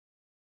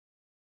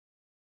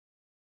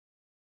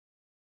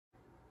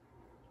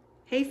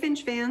Hey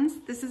Finch fans,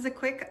 this is a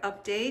quick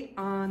update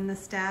on the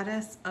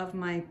status of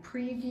my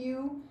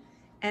Prevue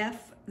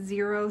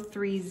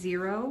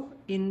F030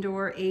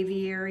 indoor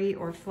aviary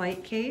or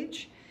flight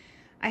cage.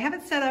 I have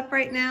it set up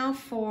right now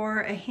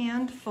for a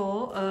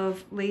handful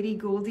of Lady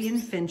Gouldian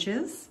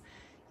finches.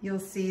 You'll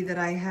see that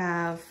I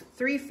have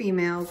 3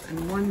 females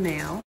and 1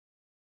 male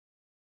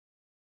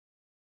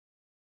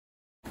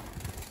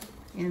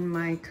in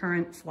my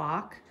current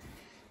flock.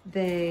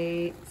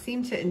 They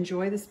seem to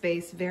enjoy the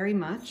space very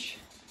much.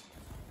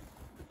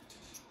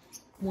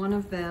 One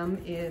of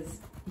them is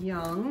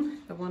young.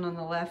 The one on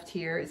the left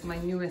here is my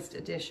newest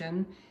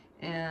addition,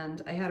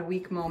 and I had a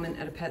weak moment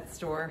at a pet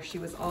store. She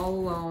was all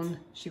alone.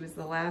 She was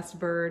the last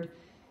bird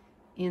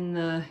in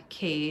the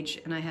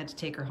cage, and I had to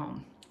take her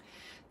home.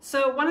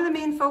 So one of the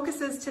main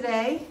focuses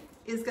today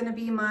is going to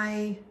be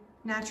my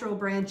natural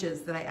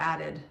branches that I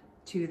added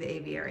to the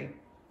aviary.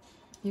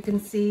 You can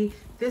see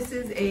this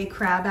is a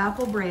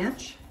crabapple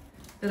branch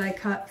that I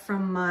cut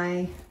from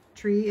my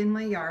tree in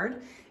my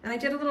yard. And I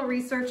did a little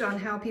research on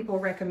how people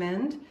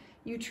recommend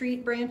you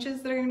treat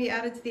branches that are going to be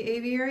added to the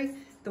aviary.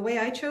 The way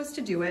I chose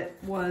to do it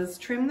was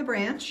trim the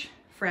branch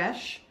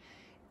fresh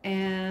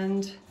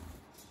and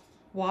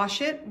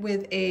wash it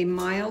with a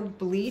mild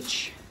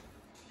bleach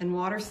and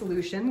water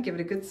solution. Give it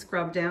a good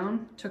scrub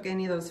down. Took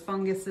any of those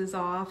funguses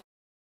off.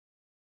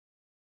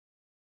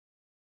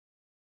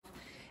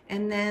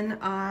 And then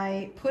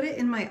I put it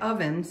in my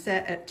oven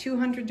set at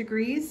 200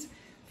 degrees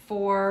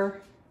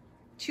for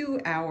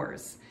 2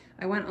 hours.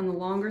 I went on the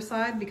longer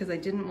side because I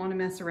didn't want to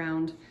mess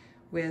around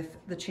with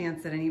the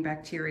chance that any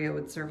bacteria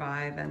would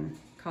survive and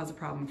cause a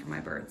problem for my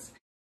birds.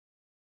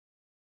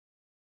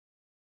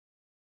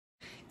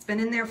 It's been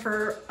in there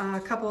for a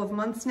couple of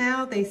months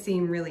now. They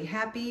seem really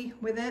happy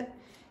with it,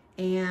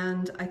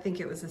 and I think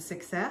it was a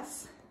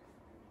success.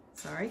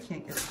 Sorry,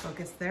 can't get it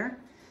focused there.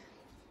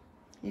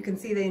 You can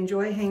see they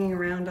enjoy hanging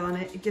around on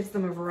it. It gives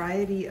them a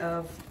variety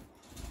of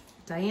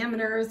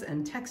diameters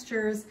and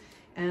textures,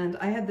 and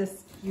I had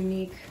this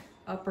unique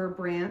upper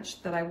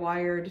branch that I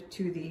wired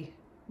to the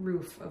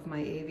roof of my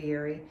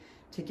aviary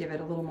to give it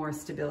a little more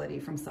stability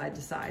from side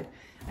to side.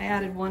 I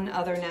added one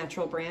other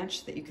natural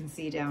branch that you can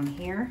see down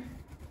here,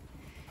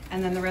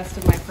 and then the rest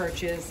of my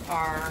perches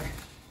are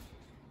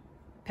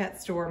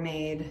pet store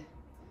made,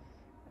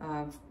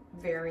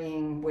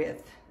 varying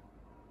with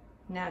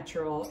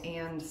natural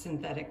and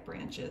synthetic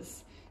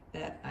branches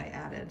that I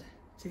added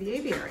to the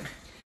aviary.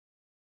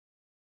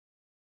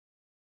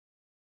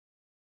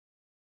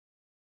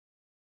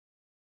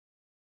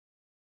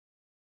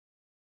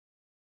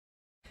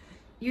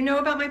 You know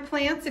about my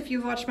plants if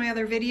you've watched my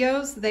other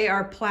videos. They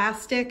are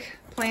plastic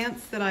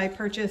plants that I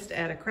purchased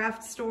at a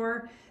craft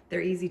store.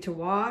 They're easy to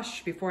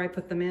wash. Before I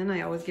put them in,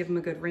 I always give them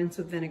a good rinse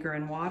with vinegar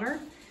and water.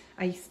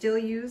 I still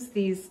use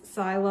these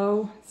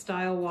silo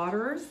style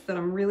waterers that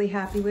I'm really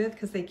happy with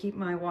because they keep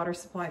my water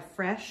supply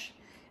fresh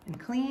and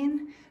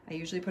clean. I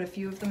usually put a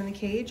few of them in the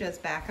cage as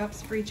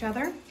backups for each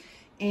other.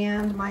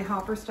 And my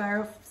hopper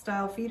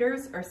style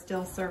feeders are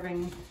still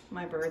serving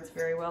my birds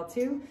very well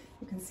too.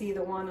 You can see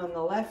the one on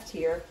the left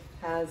here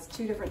has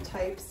 2 different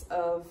types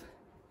of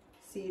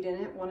seed in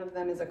it. One of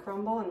them is a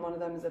crumble and one of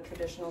them is a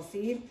traditional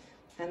seed.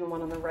 And the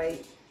one on the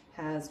right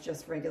has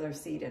just regular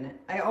seed in it.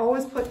 I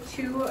always put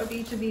 2 of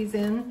each of these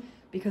in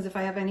because if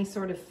I have any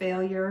sort of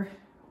failure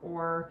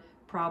or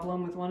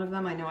problem with one of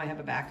them, I know I have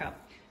a backup.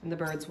 And the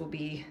birds will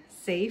be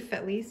safe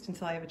at least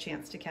until I have a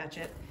chance to catch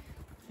it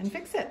and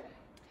fix it.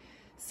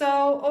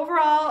 So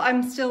overall,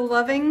 I'm still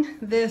loving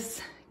this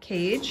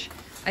cage.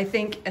 I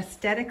think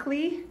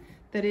aesthetically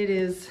that it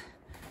is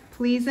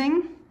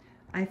pleasing.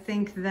 I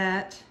think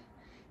that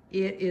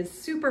it is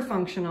super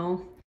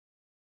functional.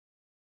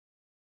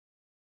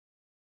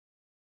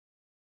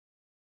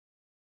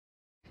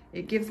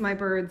 It gives my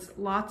birds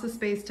lots of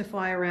space to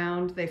fly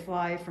around. They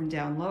fly from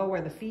down low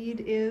where the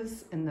feed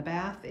is and the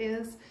bath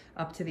is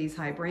up to these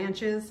high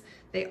branches.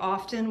 They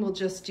often will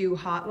just do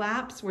hot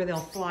laps where they'll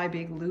fly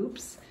big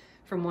loops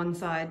from one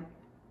side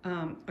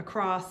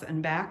across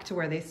and back to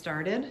where they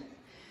started.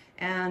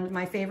 And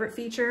my favorite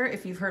feature,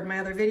 if you've heard my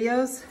other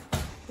videos,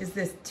 is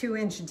this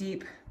 2-inch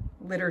deep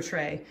litter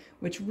tray,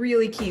 which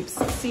really keeps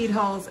seed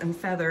hulls and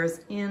feathers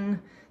in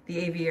the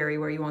aviary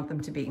where you want them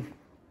to be.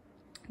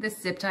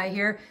 This zip tie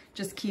here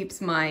just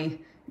keeps my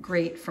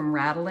grate from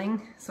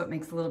rattling, so it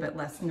makes a little bit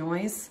less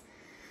noise.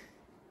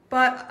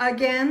 But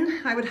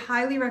again, I would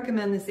highly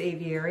recommend this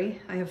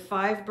aviary. I have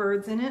 5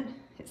 birds in it.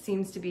 It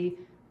seems to be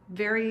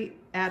very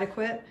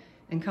adequate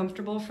and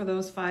comfortable for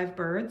those 5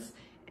 birds.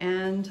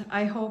 And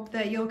I hope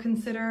that you'll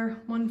consider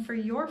one for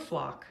your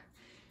flock.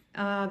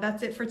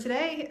 That's it for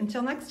today.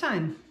 Until next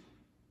time.